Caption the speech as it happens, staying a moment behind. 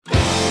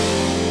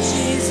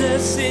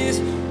Jesus is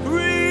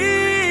real.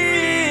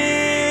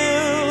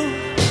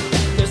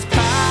 There's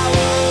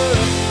power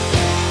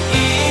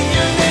in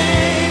your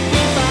name. We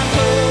find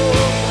hope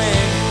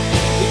when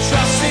we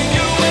trust in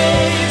your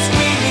ways.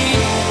 We need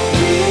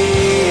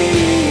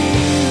real.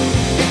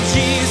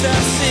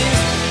 Jesus is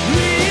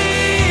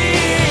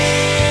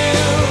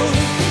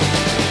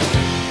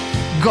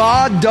real.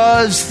 God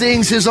does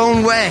things his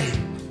own way.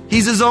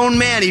 He's his own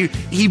man.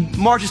 He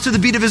marches to the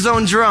beat of his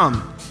own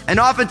drum. And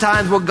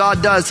oftentimes what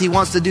God does, he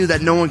wants to do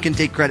that no one can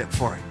take credit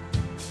for it.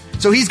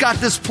 So he's got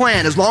this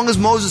plan. As long as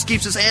Moses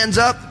keeps his hands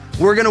up,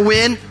 we're going to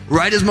win.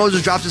 Right as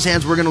Moses drops his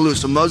hands, we're going to lose.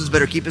 So Moses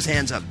better keep his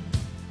hands up.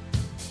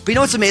 But you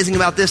know what's amazing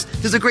about this?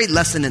 There's a great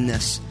lesson in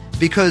this.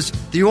 Because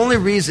the only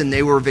reason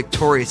they were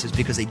victorious is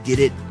because they did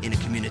it in a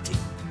community.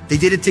 They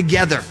did it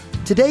together.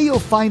 Today you'll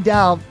find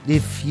out,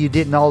 if you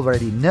didn't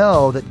already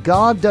know, that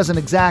God doesn't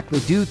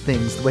exactly do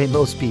things the way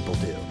most people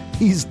do.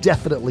 He's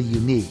definitely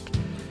unique.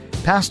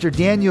 Pastor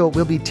Daniel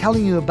will be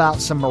telling you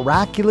about some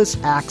miraculous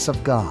acts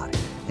of God,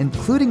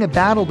 including a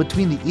battle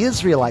between the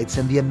Israelites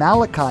and the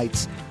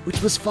Amalekites,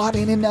 which was fought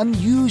in an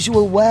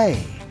unusual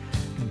way.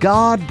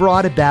 God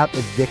brought about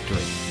a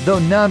victory, though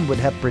none would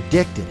have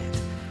predicted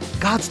it.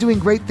 God's doing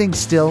great things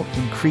still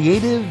in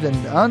creative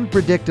and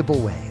unpredictable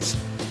ways.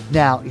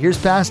 Now, here's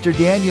Pastor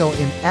Daniel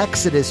in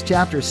Exodus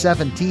chapter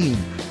 17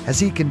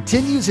 as he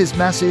continues his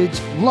message,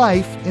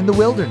 Life in the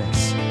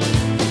Wilderness.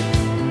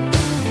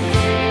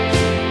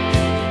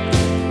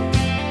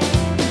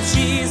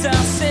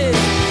 Jesus is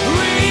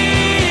real.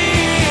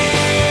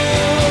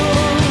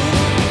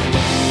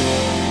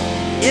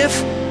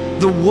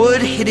 If the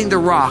wood hitting the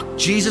rock,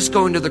 Jesus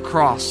going to the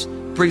cross,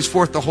 brings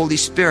forth the Holy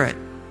Spirit,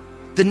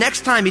 the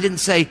next time he didn't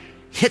say,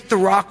 hit the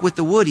rock with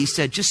the wood. He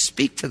said, just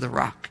speak to the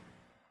rock.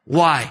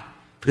 Why?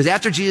 Because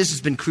after Jesus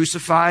has been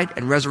crucified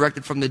and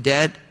resurrected from the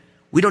dead,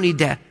 we don't need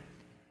to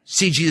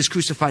see Jesus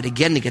crucified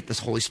again to get this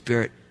Holy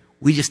Spirit.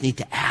 We just need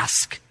to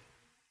ask.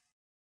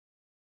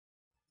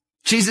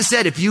 Jesus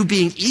said, if you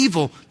being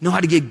evil know how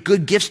to give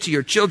good gifts to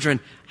your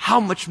children, how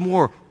much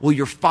more will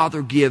your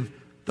Father give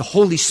the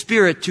Holy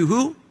Spirit to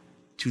who?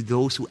 To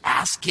those who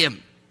ask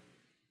him.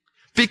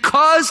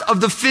 Because of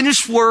the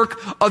finished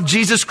work of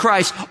Jesus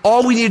Christ,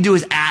 all we need to do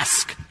is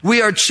ask.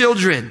 We are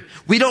children.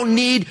 We don't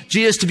need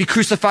Jesus to be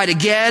crucified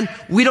again.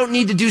 We don't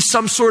need to do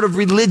some sort of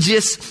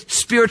religious,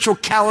 spiritual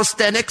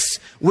calisthenics,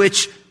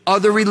 which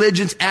other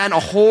religions and a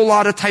whole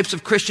lot of types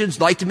of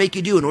Christians like to make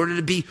you do. In order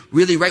to be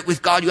really right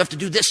with God, you have to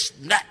do this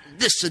and that,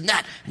 this and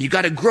that. And you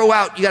got to grow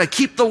out. You got to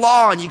keep the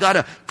law, and you got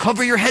to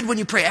cover your head when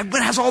you pray.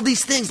 Everybody has all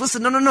these things.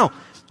 Listen, no.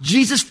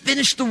 Jesus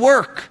finished the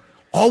work.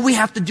 All we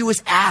have to do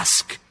is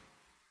ask.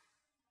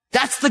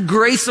 That's the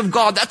grace of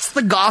God. That's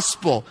the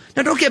gospel.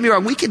 Now, don't get me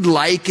wrong. We could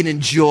like and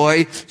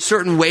enjoy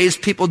certain ways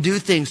people do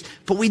things,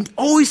 but we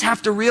always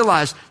have to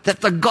realize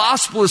that the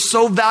gospel is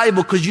so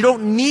valuable because you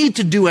don't need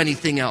to do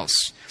anything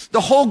else.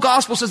 The whole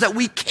gospel says that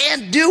we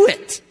can't do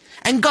it,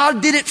 and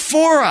God did it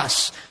for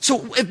us. So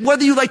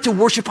whether you like to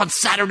worship on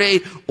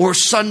Saturday or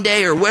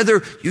Sunday, or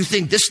whether you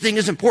think this thing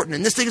is important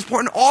and this thing is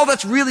important, all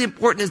that's really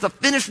important is the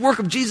finished work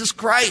of Jesus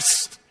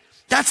Christ.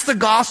 That's the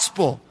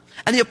gospel.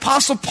 And the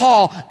Apostle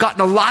Paul got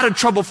in a lot of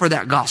trouble for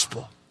that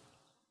gospel.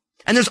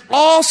 And there's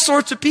all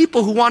sorts of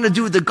people who want to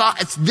do the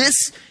gospel.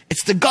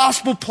 It's the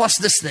gospel plus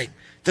this thing.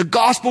 The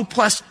gospel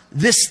plus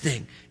this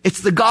thing.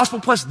 It's the gospel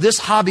plus this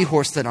hobby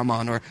horse that I'm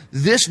on, or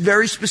this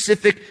very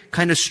specific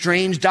kind of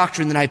strange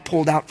doctrine that I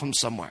pulled out from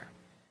somewhere.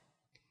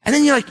 And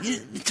then you're like,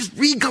 just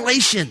read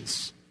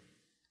Galatians.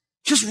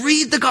 Just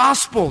read the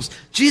Gospels.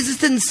 Jesus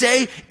didn't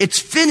say it's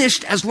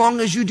finished as long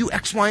as you do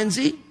X, Y, and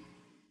Z.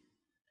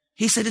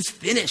 He said it's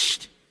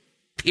finished.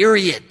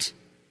 Period.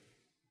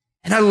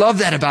 And I love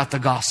that about the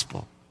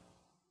gospel.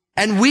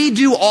 And we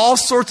do all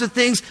sorts of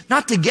things,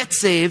 not to get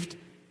saved,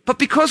 but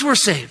because we're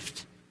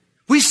saved.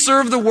 We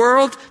serve the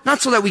world,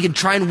 not so that we can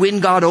try and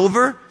win God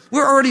over.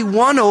 We're already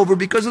won over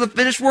because of the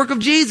finished work of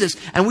Jesus.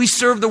 And we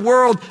serve the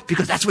world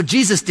because that's what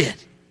Jesus did.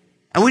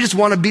 And we just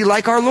want to be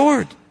like our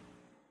Lord.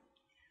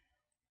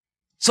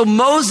 So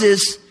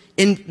Moses,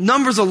 in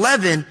Numbers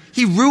 11,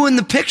 he ruined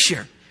the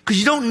picture. Because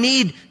you don't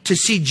need to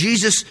see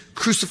Jesus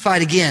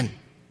crucified again.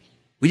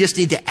 We just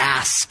need to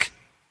ask.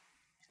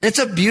 And it's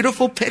a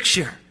beautiful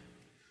picture.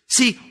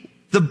 See,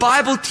 the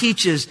Bible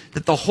teaches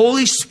that the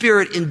Holy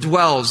Spirit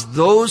indwells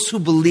those who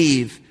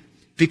believe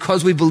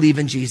because we believe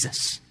in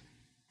Jesus.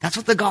 That's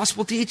what the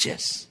gospel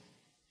teaches.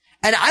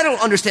 And I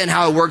don't understand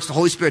how it works. The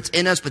Holy Spirit's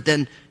in us, but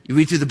then you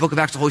read through the book of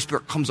Acts, the Holy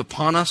Spirit comes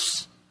upon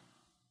us,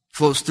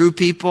 flows through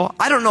people.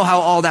 I don't know how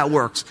all that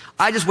works.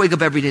 I just wake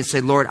up every day and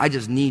say, Lord, I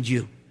just need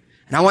you.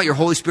 And I want your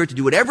Holy Spirit to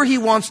do whatever he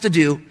wants to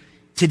do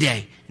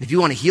today. And if you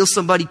want to heal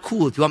somebody,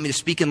 cool. If you want me to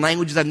speak in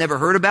languages I've never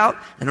heard about,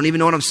 I don't even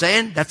know what I'm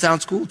saying, that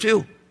sounds cool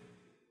too.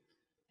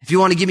 If you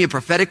want to give me a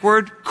prophetic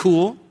word,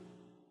 cool.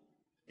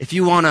 If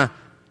you want to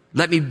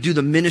let me do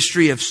the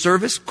ministry of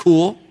service,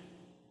 cool.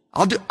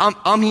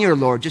 I'm here,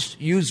 Lord.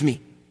 Just use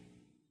me.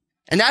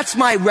 And that's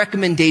my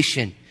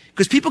recommendation.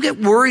 Because people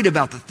get worried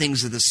about the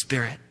things of the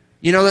Spirit.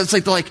 You know, that's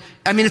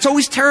it's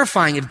always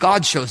terrifying if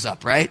God shows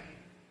up, right?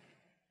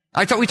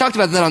 We talked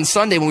about that on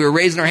Sunday when we were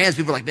raising our hands.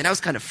 People were like, man, that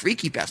was kind of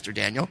freaky, Pastor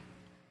Daniel.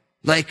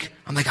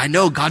 I'm like, I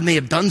know, God may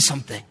have done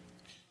something.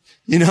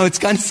 It's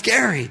kind of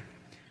scary.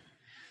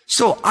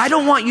 So I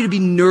don't want you to be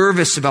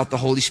nervous about the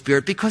Holy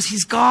Spirit because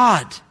He's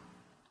God.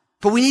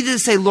 But we need to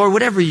say, Lord,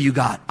 whatever you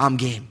got, I'm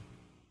game.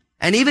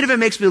 And even if it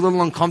makes me a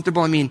little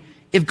uncomfortable,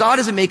 if God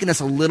isn't making us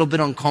a little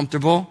bit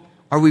uncomfortable,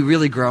 are we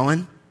really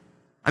growing?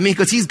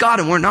 Because He's God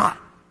and we're not.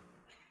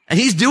 And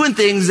He's doing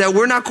things that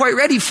we're not quite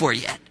ready for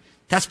yet.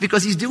 That's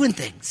because He's doing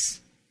things.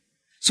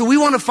 So we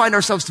want to find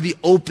ourselves to be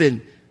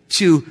open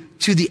to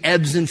the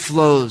ebbs and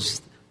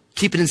flows,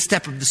 keeping in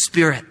step with the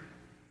Spirit.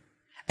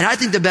 And I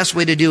think the best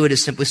way to do it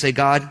is simply say,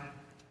 God,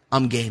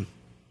 I'm game.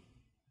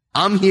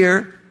 I'm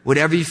here.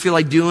 Whatever you feel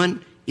like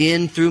doing,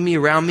 in, through me,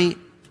 around me,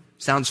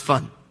 sounds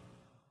fun.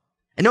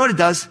 And know what it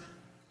does?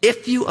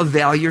 If you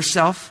avail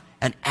yourself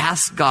and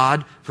ask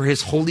God for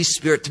His Holy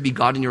Spirit to be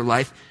God in your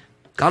life,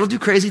 God will do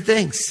crazy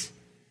things.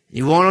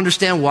 You won't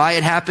understand why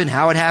it happened,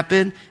 how it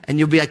happened, and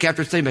you'll be like,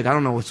 after saying, I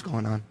don't know what's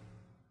going on.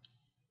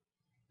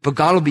 But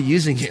God will be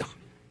using you.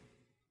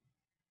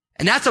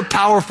 And that's a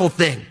powerful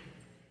thing.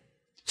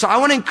 So I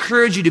want to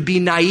encourage you to be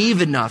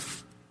naive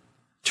enough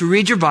to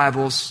read your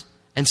Bibles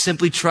and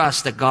simply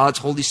trust that God's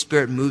Holy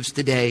Spirit moves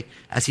today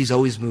as He's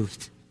always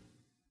moved.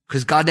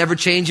 Because God never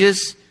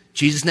changes,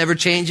 Jesus never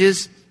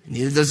changes, and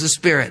neither does the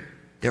Spirit.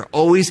 They're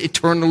always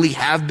eternally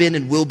have been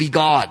and will be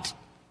God.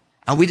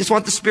 And we just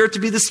want the Spirit to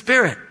be the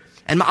Spirit.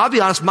 And I'll be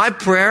honest, my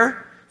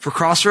prayer for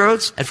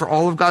Crossroads and for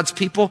all of God's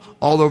people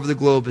all over the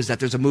globe is that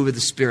there's a move of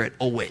the Spirit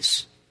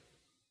always.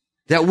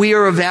 That we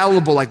are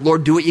available, like,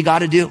 Lord, do what you got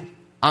to do.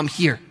 I'm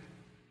here.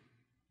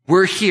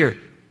 We're here.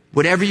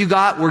 Whatever you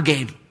got, we're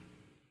game.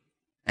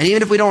 And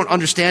even if we don't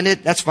understand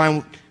it, that's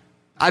fine.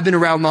 I've been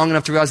around long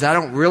enough to realize that I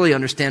don't really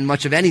understand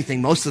much of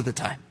anything most of the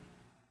time.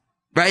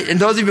 Right? And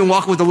those of you who've been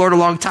walking with the Lord a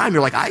long time,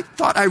 you're like, I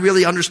thought I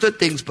really understood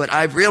things, but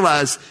I've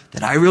realized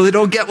that I really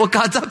don't get what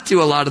God's up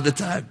to a lot of the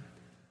time.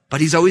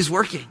 But He's always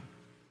working.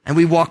 And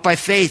we walk by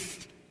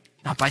faith,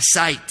 not by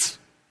sight.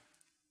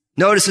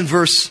 Notice in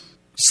verse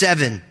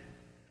 7,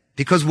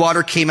 because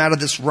water came out of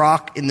this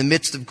rock in the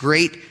midst of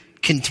great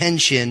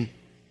contention,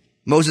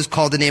 Moses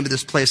called the name of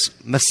this place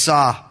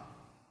Massah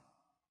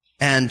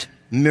and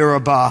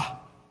Meribah,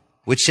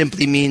 which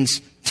simply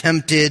means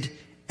tempted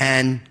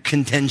and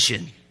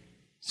contention.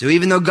 So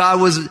even though God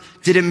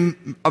did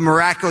a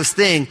miraculous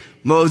thing,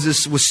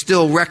 Moses was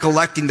still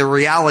recollecting the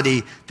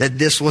reality that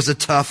this was a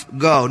tough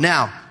go.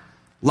 Now,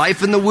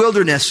 life in the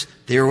wilderness,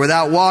 they were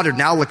without water.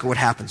 Now look at what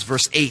happens.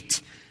 Verse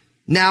 8.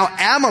 Now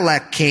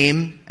Amalek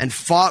came and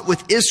fought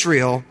with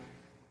Israel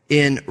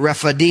in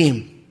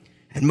Rephidim.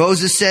 And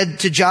Moses said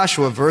to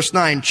Joshua, verse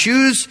 9,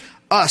 choose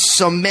us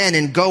some men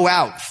and go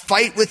out,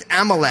 fight with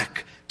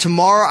Amalek.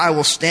 Tomorrow I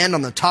will stand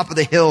on the top of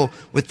the hill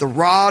with the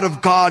rod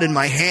of God in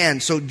my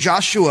hand. So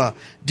Joshua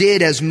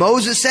did as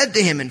Moses said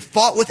to him and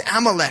fought with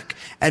Amalek.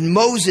 And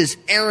Moses,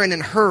 Aaron,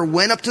 and Hur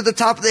went up to the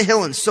top of the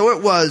hill. And so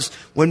it was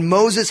when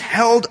Moses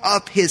held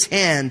up his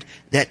hand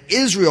that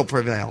Israel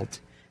prevailed.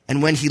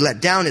 And when he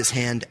let down his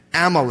hand,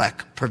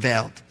 Amalek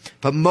prevailed.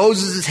 But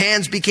Moses'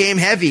 hands became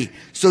heavy.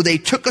 So they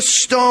took a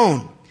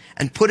stone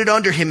and put it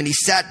under him, and he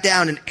sat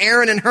down, and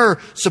Aaron and Hur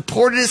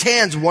supported his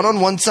hands, one on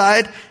one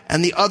side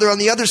and the other on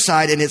the other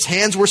side, and his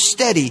hands were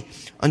steady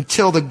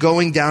until the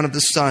going down of the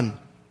sun.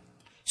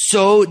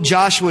 So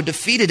Joshua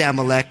defeated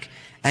Amalek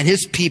and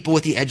his people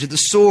with the edge of the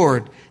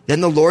sword.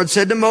 Then the Lord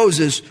said to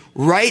Moses,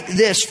 write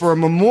this for a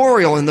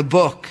memorial in the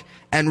book,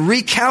 and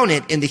recount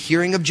it in the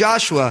hearing of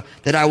Joshua,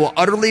 that I will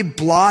utterly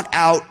blot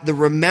out the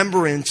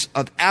remembrance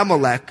of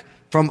Amalek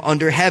from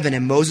under heaven.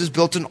 And Moses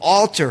built an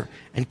altar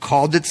and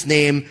called its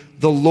name,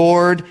 The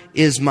Lord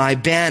is my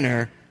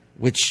banner,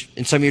 which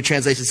in some of your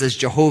translations says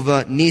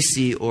Jehovah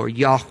Nisi or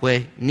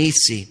Yahweh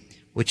Nisi,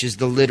 which is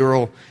the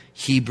literal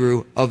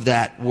Hebrew of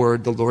that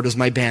word, the Lord is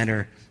my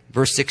banner.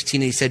 Verse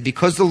 16, he said,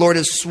 because the Lord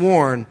has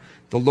sworn,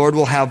 the Lord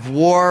will have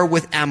war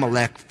with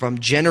Amalek from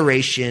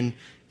generation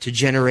to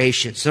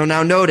generation. So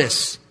now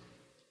notice,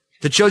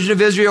 the children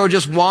of Israel are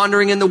just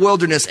wandering in the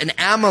wilderness, and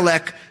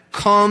Amalek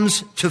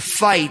comes to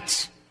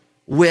fight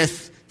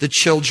with the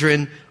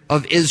children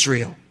of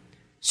Israel.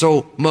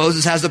 So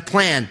Moses has a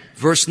plan.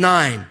 Verse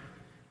 9,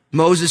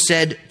 Moses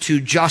said to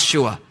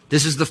Joshua,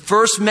 this is the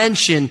first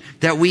mention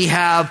that we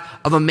have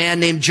of a man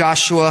named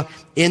Joshua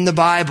in the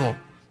Bible.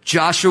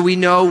 Joshua, we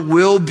know,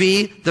 will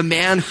be the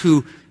man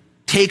who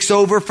takes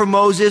over from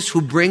Moses,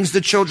 who brings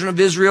the children of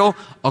Israel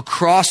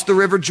across the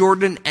River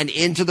Jordan and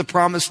into the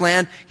Promised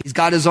Land. He's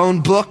got his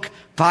own book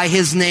by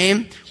his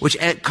name, which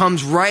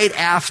comes right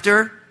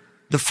after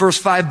the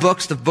first 5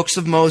 books, the books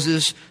of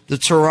Moses, the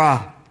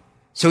Torah.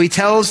 So he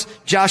tells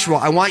Joshua,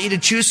 I want you to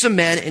choose some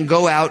men and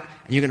go out,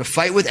 and you're going to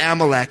fight with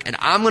Amalek, and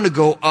I'm going to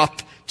go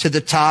up to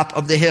the top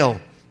of the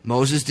hill.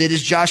 Moses did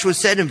as Joshua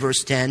said in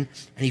verse 10,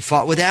 and he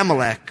fought with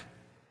Amalek.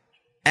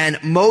 And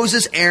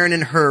Moses, Aaron,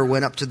 and Hur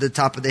went up to the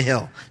top of the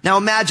hill. Now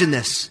imagine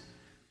this.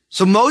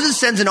 So Moses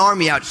sends an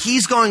army out.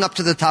 He's going up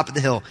to the top of the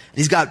hill. And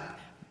he's got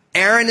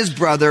Aaron, his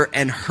brother,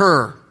 and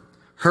Hur.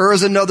 Hur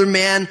is another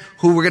man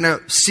who we're going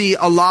to see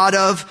a lot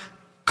of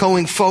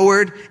going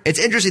forward. It's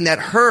interesting that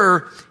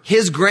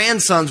his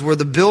grandsons were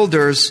the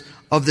builders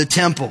of the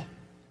temple.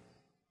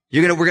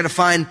 We're going to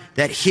find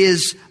that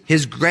his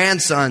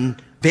grandson,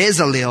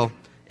 Bezalel,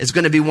 is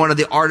going to be one of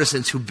the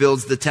artisans who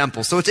builds the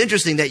temple. So it's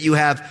interesting that you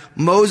have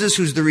Moses,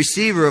 who's the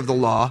receiver of the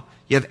law.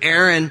 You have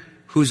Aaron,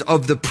 who's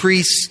of the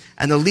priests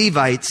and the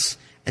Levites.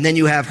 And then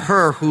you have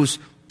Hur, who's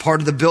part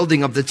of the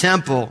building of the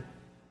temple,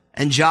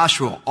 and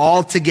Joshua,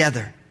 all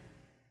together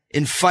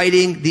in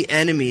fighting the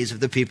enemies of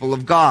the people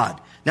of God.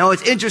 Now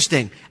it's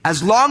interesting.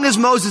 As long as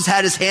Moses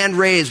had his hand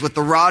raised with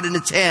the rod in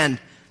its hand,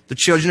 the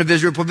children of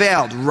Israel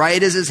prevailed.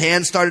 Right as his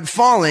hand started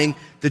falling,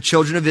 the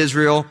children of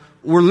Israel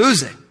were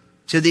losing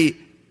to the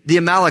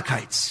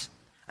Amalekites.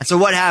 And so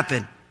what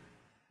happened?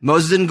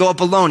 Moses didn't go up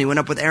alone. He went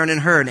up with Aaron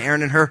and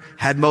Hur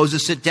had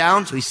Moses sit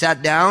down. So he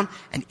sat down,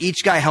 and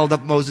each guy held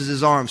up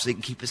Moses' arms so he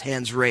can keep his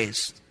hands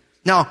raised.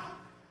 Now,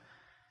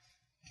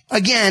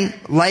 again,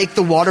 like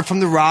the water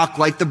from the rock,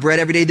 like the bread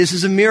every day, this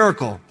is a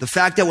miracle. The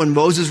fact that when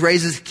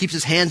Moses keeps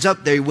his hands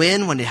up, they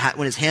win. When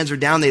his hands are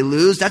down, they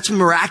lose. That's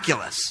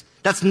miraculous.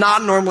 That's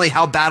not normally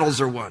how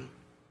battles are won.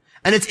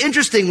 And it's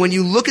interesting when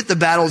you look at the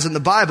battles in the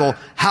Bible,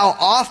 how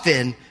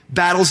often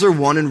battles are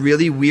won in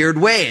really weird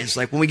ways.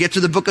 Like when we get to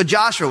the book of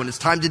Joshua, when it's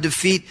time to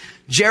defeat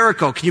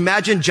Jericho. Can you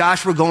imagine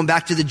Joshua going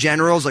back to the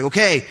generals? Like,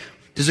 okay,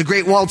 there's a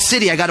great walled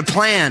city. I got a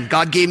plan.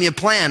 God gave me a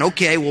plan.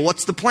 Okay, well,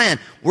 what's the plan?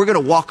 We're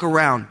going to walk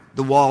around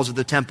the walls of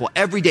the temple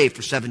every day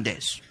for 7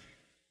 days.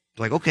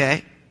 Like,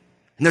 okay.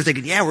 And they're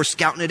thinking, yeah, we're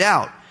scouting it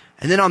out.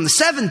 And then on the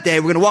 7th day,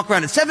 we're going to walk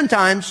around it 7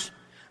 times.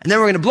 And then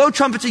we're going to blow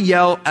trumpets and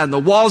yell, and the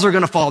walls are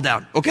going to fall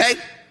down. Okay?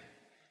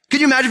 Could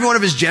you imagine if one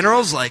of his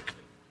generals, like,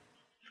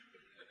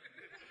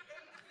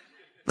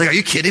 are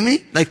you kidding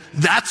me? Like,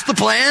 that's the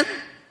plan?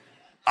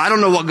 I don't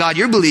know what God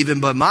you're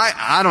believing, but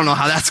I don't know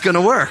how that's going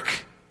to work.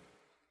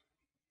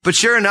 But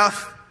sure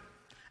enough,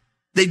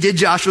 they did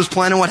Joshua's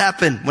plan, and what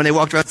happened when they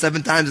walked around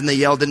 7 times and they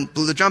yelled and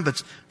blew the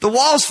trumpets? The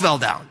walls fell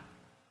down.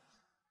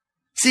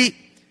 See,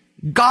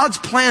 God's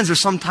plans are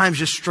sometimes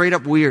just straight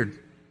up weird.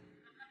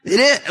 It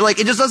is, like,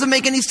 it just doesn't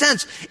make any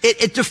sense.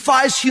 It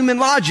defies human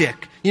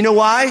logic. You know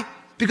why?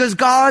 Because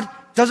God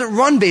doesn't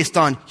run based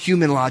on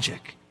human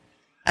logic.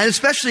 And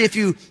especially if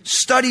you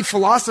study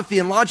philosophy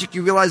and logic,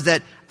 you realize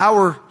that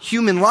our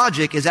human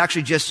logic is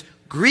actually just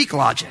Greek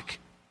logic.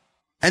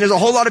 And there's a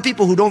whole lot of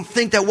people who don't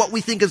think that what we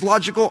think is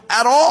logical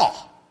at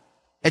all.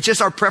 It's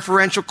just our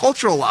preferential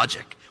cultural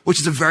logic, which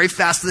is a very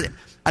fascinating,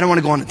 I don't want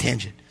to go on a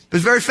tangent, but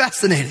it's very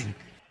fascinating.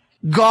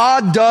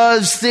 God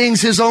does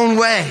things his own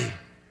way.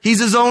 He's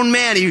his own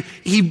man.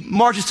 He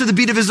marches to the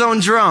beat of his own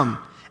drum.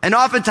 And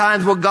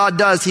oftentimes what God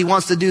does, he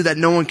wants to do that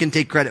no one can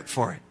take credit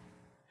for it.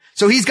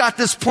 So he's got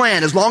this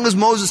plan. As long as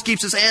Moses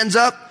keeps his hands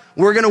up,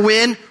 we're going to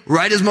win.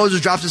 Right as Moses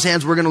drops his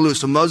hands, we're going to lose.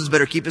 So Moses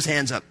better keep his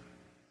hands up.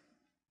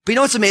 But you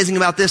know what's amazing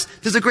about this?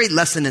 There's a great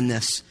lesson in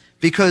this.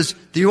 Because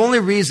the only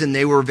reason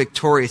they were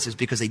victorious is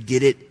because they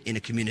did it in a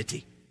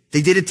community.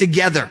 They did it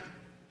together.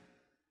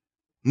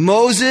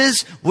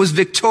 Moses was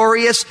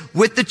victorious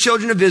with the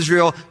children of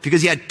Israel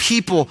because he had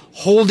people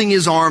holding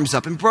his arms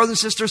up. And brothers and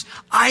sisters,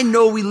 I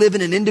know we live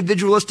in an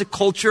individualistic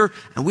culture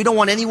and we don't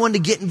want anyone to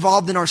get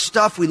involved in our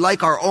stuff. We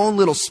like our own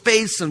little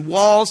space and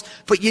walls,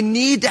 but you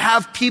need to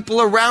have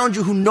people around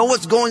you who know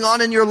what's going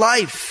on in your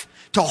life,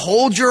 to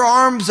hold your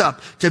arms up,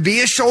 to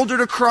be a shoulder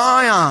to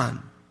cry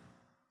on.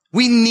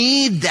 We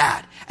need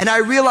that. And I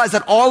realize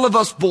that all of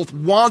us both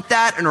want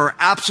that and are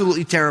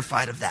absolutely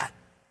terrified of that.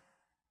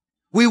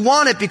 We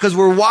want it because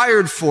we're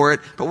wired for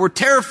it, but we're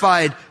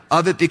terrified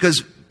of it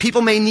because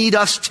people may need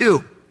us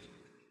too.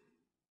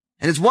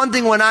 And it's one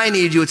thing when I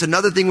need you, it's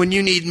another thing when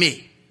you need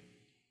me.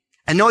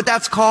 And know what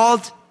that's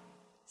called?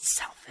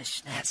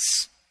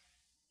 Selfishness.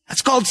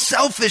 That's called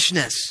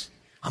selfishness.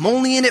 I'm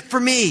only in it for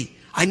me.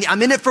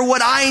 I'm in it for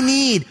what I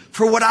need,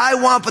 for what I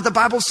want. But the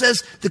Bible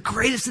says the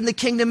greatest in the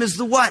kingdom is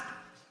the what?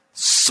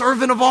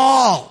 Servant of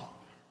all.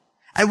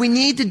 And we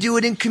need to do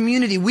it in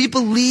community. We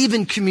believe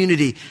in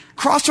community.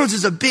 Crossroads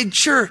is a big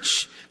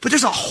church, but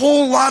there's a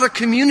whole lot of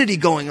community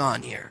going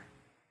on here.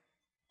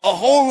 A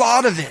whole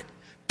lot of it.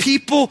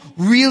 People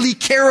really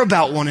care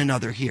about one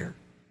another here.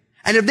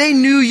 And if they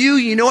knew you,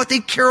 you know what?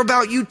 They'd care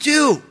about you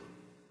too.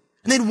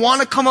 And they'd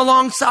want to come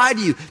alongside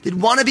you. They'd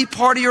want to be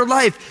part of your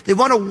life. They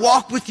want to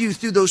walk with you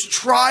through those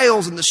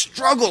trials and the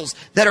struggles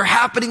that are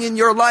happening in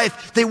your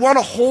life. They want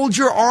to hold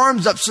your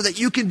arms up so that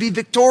you can be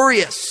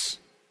victorious.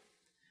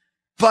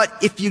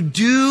 But if you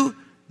do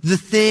the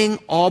thing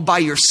all by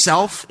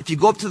yourself, if you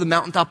go up to the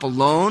mountaintop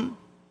alone,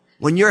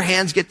 when your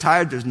hands get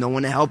tired, there's no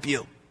one to help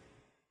you.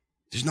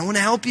 There's no one to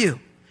help you.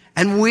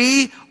 And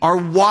we are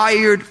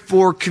wired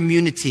for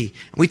community.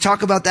 We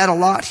talk about that a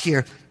lot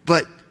here.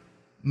 But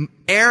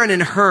Aaron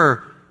and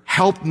Hur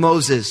helped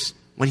Moses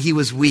when he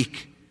was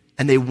weak,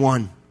 and they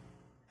won.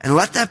 And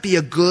let that be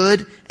a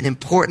good and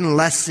important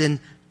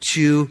lesson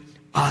to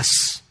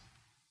us.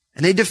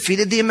 And they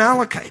defeated the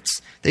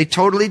Amalekites. They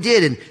totally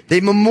did. And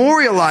they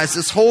memorialized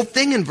this whole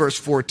thing in verse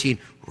 14.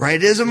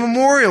 Write it as a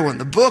memorial in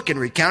the book and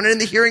recount it in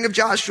the hearing of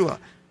Joshua,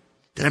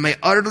 that I may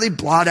utterly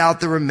blot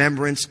out the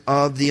remembrance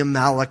of the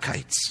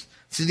Amalekites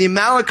So the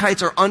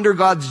Amalekites are under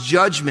God's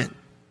judgment.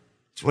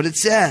 That's what it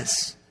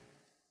says.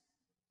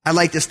 I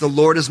like this. The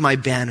Lord is my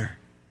banner.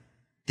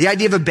 The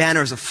idea of a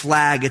banner is a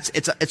flag.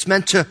 It's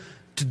meant to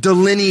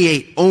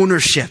delineate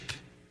ownership.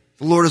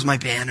 The Lord is my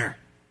banner.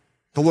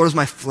 The Lord is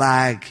my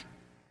flag.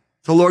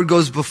 The Lord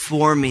goes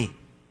before me.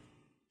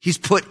 He's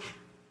put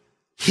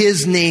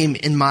His name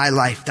in my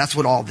life. That's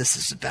what all this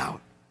is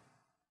about.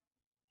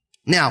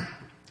 Now,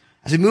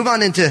 as we move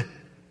on into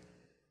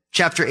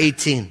chapter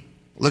 18,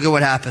 look at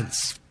what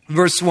happens.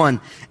 Verse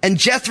 1. And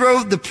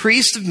Jethro, the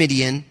priest of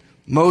Midian,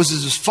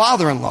 Moses'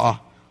 father-in-law,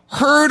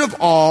 heard of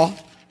all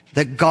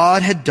that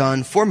God had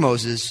done for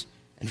Moses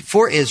and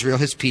for Israel,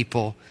 his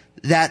people,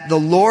 that the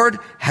Lord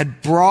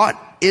had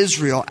brought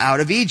Israel out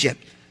of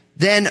Egypt.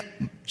 Then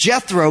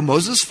Jethro,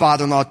 Moses'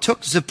 father-in-law,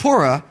 took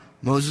Zipporah,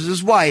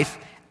 Moses' wife,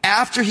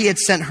 after he had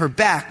sent her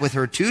back with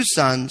her 2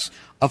 sons,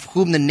 of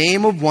whom the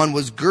name of one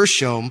was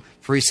Gershom,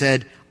 for he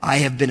said, I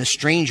have been a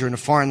stranger in a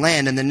foreign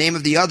land. And the name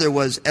of the other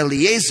was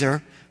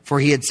Eliezer, for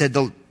he had said,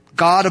 the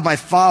God of my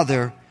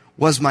father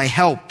was my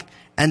help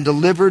and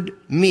delivered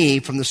me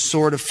from the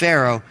sword of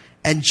Pharaoh.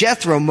 And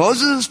Jethro,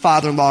 Moses'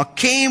 father-in-law,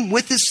 came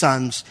with his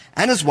sons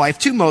and his wife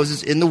to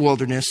Moses in the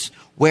wilderness,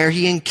 where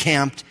he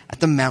encamped at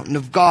the mountain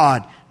of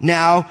God.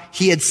 Now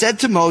he had said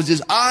to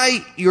Moses,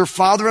 I, your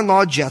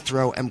father-in-law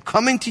Jethro, am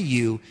coming to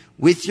you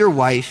with your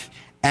wife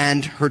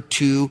and her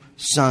 2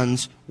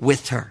 sons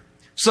with her.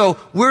 So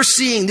we're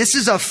seeing this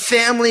is a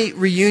family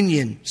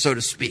reunion, so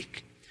to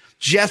speak.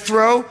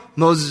 Jethro,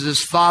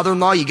 Moses'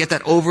 father-in-law, you get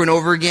that over and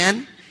over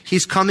again.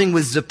 He's coming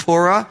with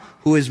Zipporah,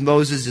 who is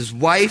Moses'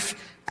 wife,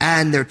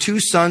 and their 2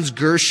 sons,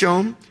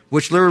 Gershom,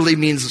 which literally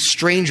means a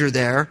stranger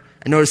there.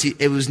 And notice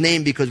it was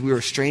named because we were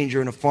a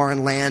stranger in a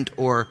foreign land,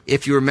 or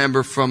if you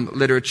remember from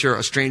literature,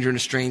 A Stranger in a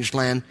Strange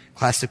Land,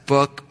 classic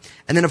book.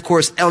 And then, of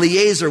course,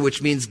 Eliezer,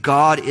 which means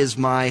God is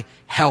my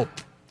help.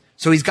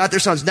 So he's got their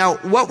sons. Now,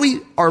 what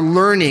we are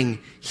learning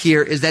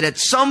here is that at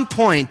some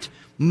point,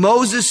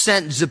 Moses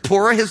sent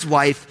Zipporah, his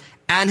wife,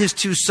 and his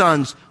 2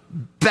 sons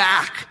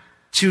back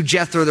to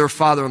Jethro, their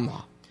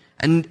father-in-law.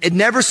 And it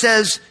never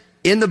says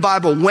in the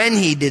Bible when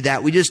he did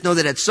that. We just know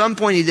that at some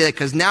point he did it,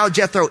 because now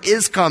Jethro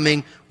is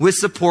coming with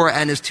Zipporah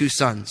and his 2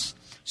 sons.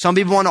 Some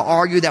people want to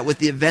argue that with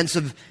the events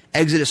of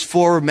Exodus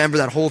 4, remember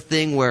that whole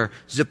thing where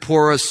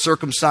Zipporah is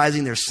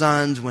circumcising their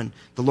sons when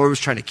the Lord was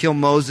trying to kill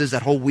Moses,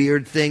 that whole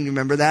weird thing.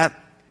 Remember that?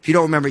 If you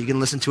don't remember, you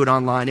can listen to it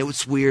online. It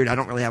was weird. I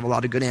don't really have a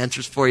lot of good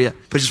answers for you,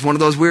 but just one of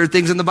those weird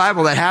things in the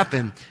Bible that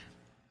happened.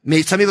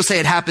 Some people say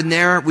it happened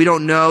there. We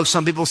don't know.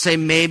 Some people say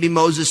maybe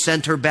Moses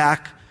sent her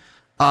back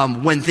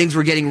when things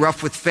were getting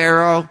rough with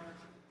Pharaoh.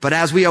 But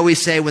as we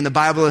always say, when the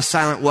Bible is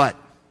silent, what?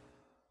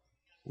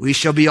 We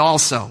shall be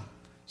also.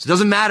 So it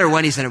doesn't matter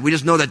when he sent it. We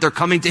just know that they're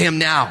coming to him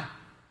now.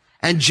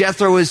 And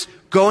Jethro is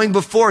going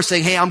before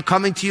saying, hey, I'm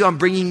coming to you. I'm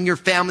bringing your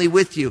family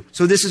with you.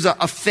 So this is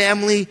a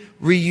family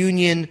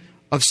reunion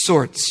of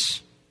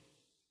sorts.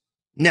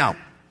 Now,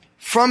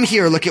 from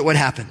here, look at what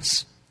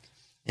happens.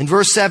 In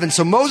verse 7,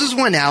 so Moses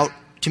went out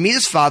to meet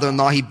his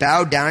father-in-law. He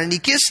bowed down and he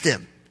kissed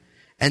him.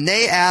 And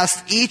they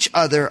asked each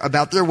other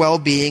about their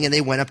well-being, and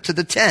they went up to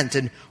the tent.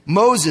 And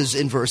Moses,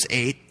 in verse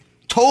 8,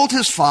 told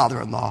his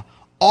father-in-law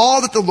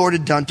all that the Lord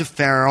had done to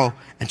Pharaoh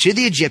and to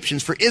the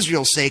Egyptians for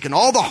Israel's sake, and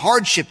all the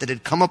hardship that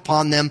had come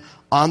upon them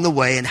on the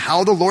way, and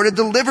how the Lord had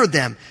delivered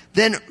them.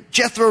 Then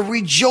Jethro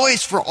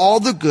rejoiced for all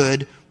the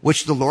good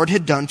which the Lord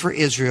had done for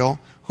Israel,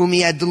 whom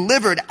he had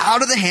delivered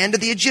out of the hand of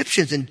the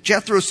Egyptians. And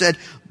Jethro said,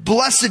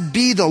 blessed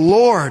be the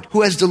Lord,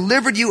 who has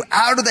delivered you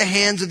out of the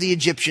hands of the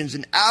Egyptians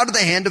and out of the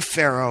hand of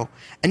Pharaoh,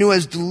 and who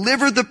has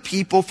delivered the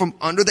people from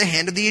under the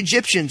hand of the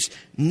Egyptians.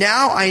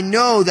 Now I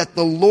know that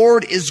the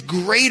Lord is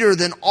greater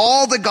than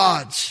all the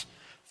gods,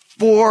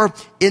 for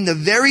in the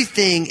very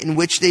thing in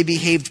which they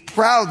behaved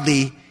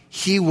proudly,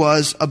 he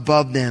was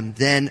above them.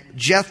 Then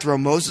Jethro,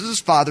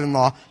 Moses'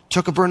 father-in-law,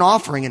 took a burnt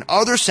offering and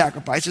other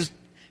sacrifices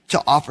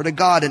to offer to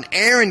God. And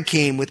Aaron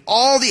came with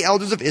all the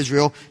elders of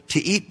Israel to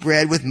eat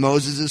bread with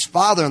Moses'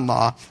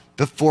 father-in-law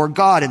before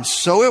God. And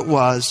so it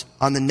was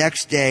on the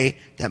next day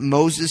that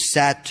Moses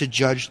sat to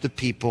judge the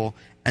people,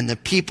 and the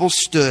people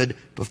stood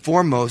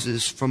before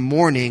Moses from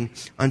morning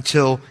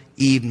until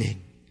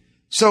evening.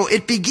 So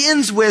it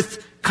begins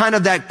with kind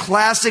of that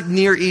classic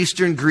Near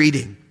Eastern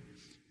greeting.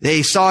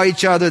 They saw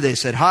each other, they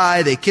said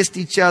hi, they kissed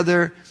each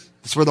other.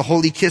 That's where the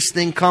holy kiss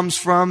thing comes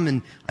from.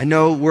 And I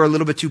know we're a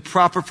little bit too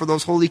proper for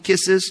those holy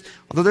kisses.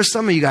 Although there's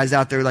some of you guys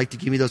out there who like to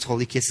give me those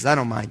holy kisses. I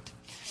don't mind.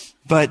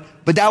 But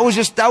that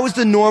was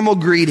the normal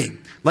greeting.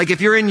 Like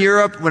if you're in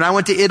Europe, when I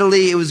went to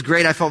Italy, it was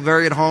great. I felt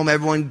very at home.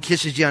 Everyone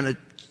kisses you on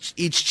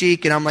each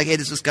cheek. And I'm like, hey,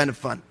 this is kind of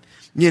fun.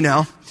 You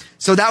know?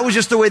 So that was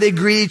just the way they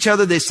greet each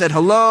other. They said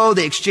hello.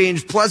 They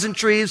exchanged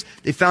pleasantries.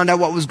 They found out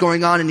what was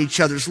going on in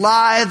each other's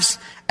lives.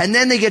 And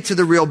then they get to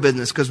the real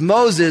business, because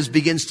Moses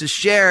begins to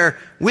share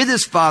with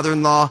his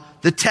father-in-law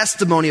the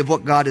testimony of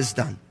what God has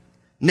done.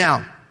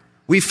 Now,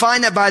 we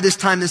find that by this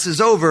time this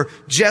is over,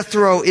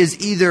 Jethro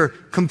is either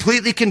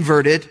completely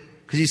converted,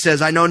 because he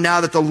says, I know now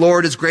that the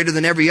Lord is greater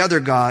than every other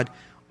God,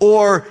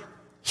 or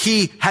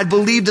he had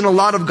believed in a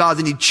lot of gods,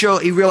 and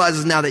he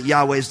realizes now that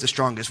Yahweh is the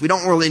strongest. We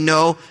don't really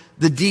know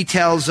the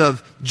details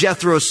of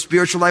Jethro's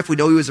spiritual life. We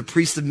know he was a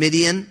priest of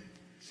Midian.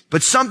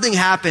 But something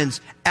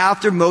happens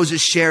after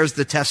Moses shares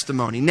the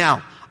testimony.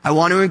 Now, I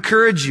want to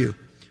encourage you.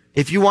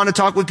 If you want to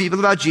talk with people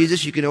about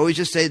Jesus, you can always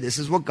just say, this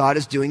is what God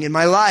is doing in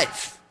my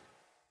life.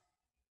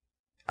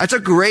 That's a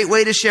great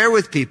way to share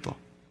with people.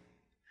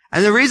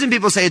 And the reason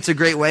people say it's a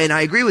great way, and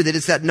I agree with it,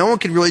 is that no one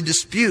can really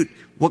dispute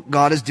what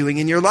God is doing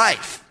in your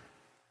life.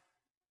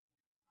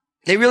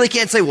 They really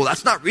can't say, well,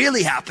 that's not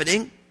really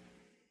happening,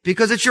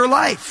 because it's your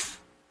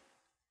life.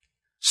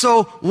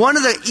 So one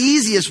of the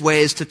easiest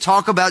ways to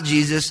talk about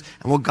Jesus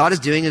and what God is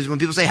doing is when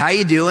people say, how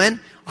you doing?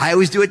 I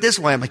always do it this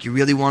way. I'm like, you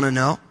really want to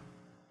know?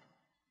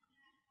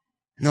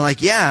 And they're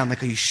like, yeah. I'm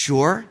like, are you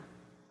sure?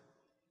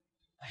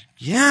 Like,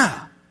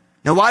 yeah.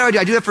 Now, why do I do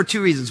it? I do that for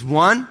two reasons.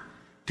 One,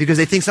 because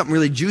they think something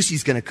really juicy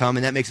is going to come,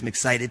 and that makes them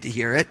excited to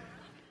hear it.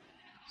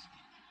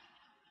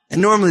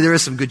 And normally there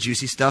is some good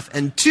juicy stuff.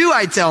 And two,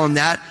 I tell them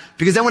that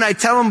because then when I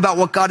tell them about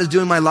what God is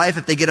doing in my life,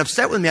 if they get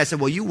upset with me, I say,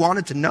 well, you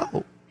wanted to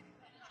know.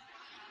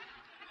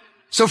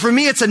 So for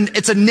me, it's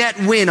a net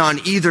win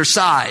on either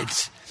side,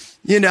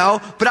 you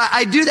know, but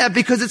I do that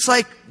because it's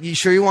like, you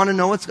sure you want to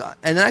know what's God?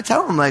 And then I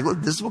tell them like,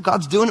 look, this is what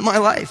God's doing in my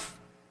life.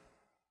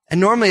 And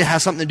normally it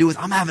has something to do with,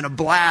 I'm having a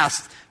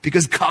blast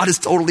because God is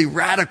totally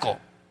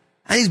radical.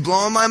 And he's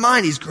blowing my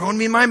mind. He's growing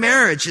me in my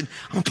marriage. And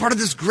I'm a part of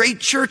this great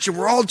church and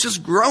we're all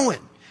just growing.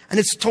 And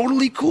it's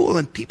totally cool.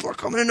 And people are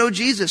coming to know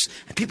Jesus.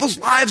 And people's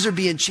lives are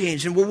being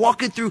changed. And we're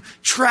walking through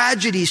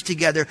tragedies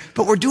together.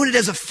 But we're doing it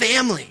as a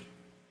family.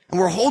 And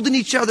we're holding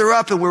each other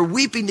up. And we're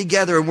weeping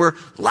together. And we're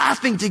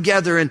laughing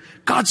together. And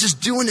God's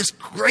just doing this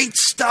great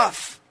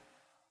stuff.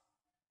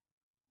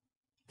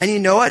 And you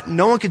know what?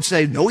 No one can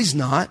say, no, he's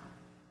not.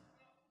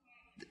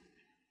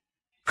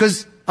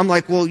 Because I'm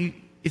like, well,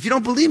 if you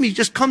don't believe me,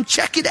 just come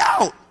check it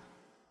out.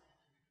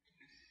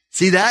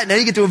 See that? Now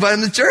you get to invite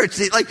them to church.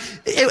 See, like,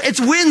 it's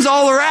wins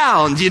all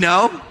around, you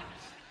know?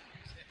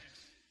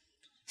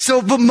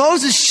 So, but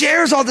Moses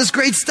shares all this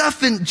great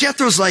stuff, and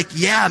Jethro's like,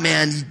 yeah,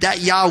 man, that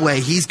Yahweh,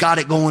 he's got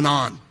it going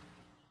on.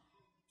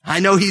 I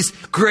know he's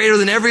greater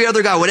than every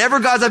other God. Whatever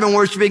gods I've been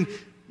worshiping,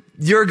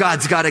 your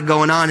God's got it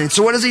going on. And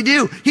so what does he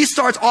do? He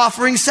starts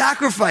offering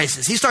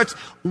sacrifices. He starts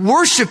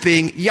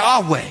worshiping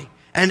Yahweh.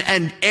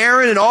 And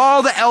Aaron and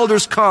all the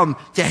elders come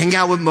to hang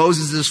out with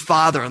Moses'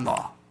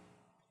 father-in-law.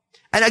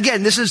 And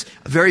again, this is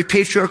a very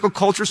patriarchal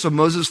culture, so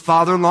Moses'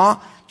 father-in-law,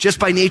 just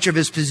by nature of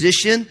his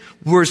position,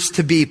 was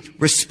to be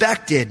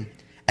respected.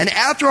 And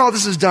after all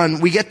this is done,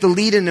 we get the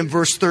lead-in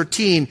verse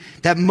 13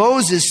 that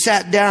Moses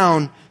sat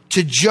down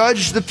to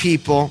judge the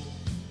people,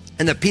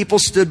 and the people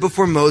stood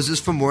before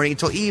Moses from morning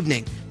until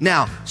evening.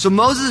 Now, so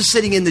Moses is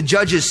sitting in the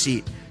judge's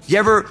seat. You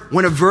ever,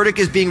 when a verdict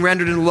is being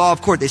rendered in the law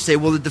of court, they say,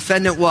 well, the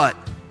defendant what?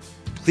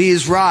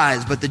 Please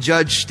rise, but the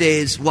judge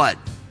stays what?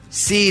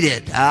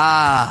 Seated.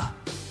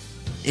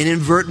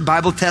 Inadvertent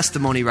Bible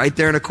testimony right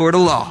there in a court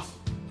of law.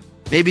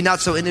 Maybe not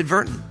so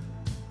inadvertent,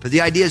 but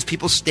the idea is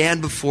people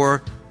stand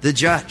before the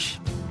judge.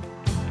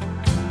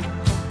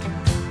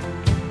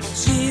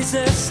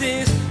 Jesus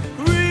is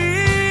real.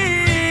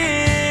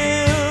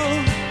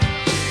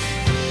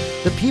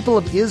 The people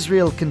of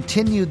Israel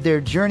continued their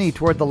journey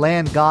toward the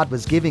land God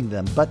was giving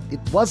them, but it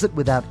wasn't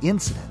without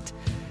incident.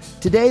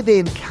 Today they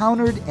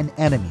encountered an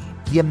enemy,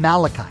 the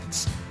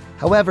Amalekites.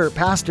 However,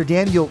 Pastor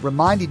Daniel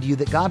reminded you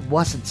that God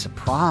wasn't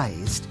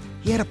surprised.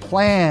 He had a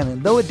plan,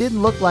 and though it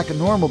didn't look like a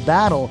normal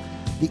battle,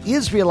 the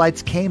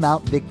Israelites came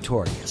out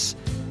victorious.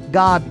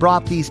 God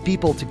brought these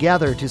people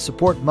together to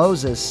support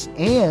Moses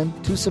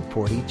and to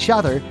support each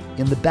other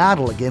in the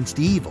battle against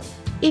evil.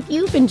 If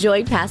you've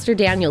enjoyed Pastor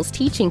Daniel's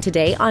teaching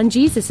today on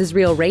Jesus is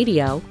Real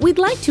Radio, we'd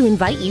like to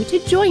invite you to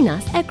join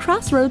us at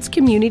Crossroads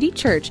Community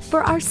Church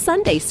for our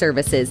Sunday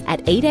services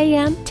at 8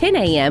 a.m., 10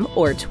 a.m.,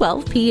 or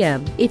 12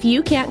 p.m. If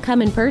you can't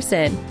come in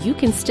person, you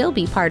can still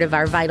be part of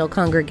our vital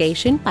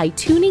congregation by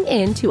tuning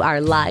in to our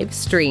live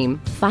stream.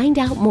 Find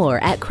out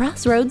more at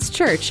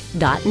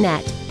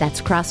crossroadschurch.net. That's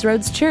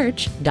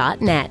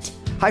crossroadschurch.net.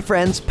 Hi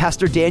friends,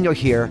 Pastor Daniel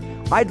here.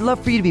 I'd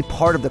love for you to be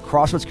part of the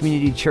Crossroads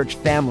Community Church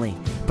family,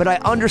 but I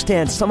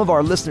understand some of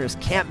our listeners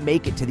can't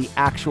make it to the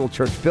actual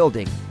church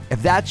building.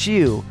 If that's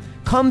you,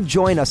 come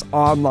join us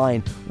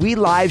online. We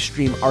live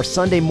stream our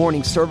Sunday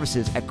morning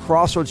services at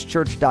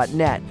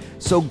crossroadschurch.net,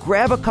 so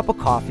grab a cup of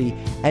coffee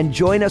and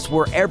join us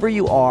wherever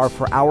you are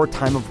for our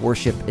time of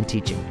worship and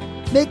teaching.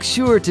 Make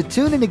sure to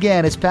tune in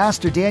again as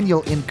Pastor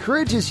Daniel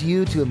encourages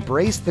you to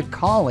embrace the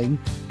calling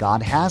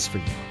God has for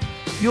you.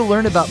 You'll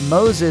learn about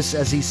Moses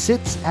as he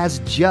sits as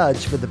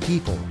judge for the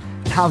people,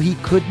 and how he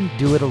couldn't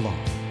do it alone.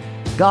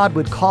 God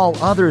would call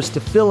others to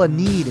fill a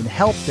need and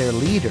help their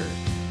leader.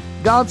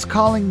 God's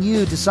calling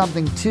you to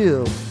something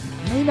too.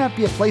 It may not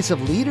be a place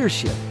of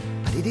leadership,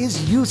 but it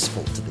is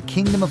useful to the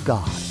kingdom of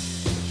God.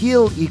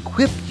 He'll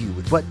equip you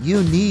with what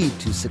you need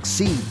to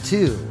succeed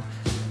too.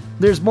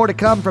 There's more to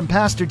come from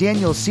Pastor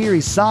Daniel's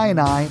series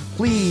Sinai.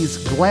 Please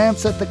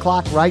glance at the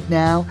clock right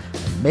now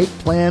and make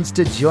plans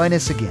to join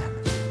us again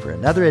for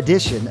another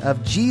edition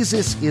of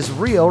Jesus is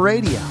Real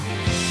Radio.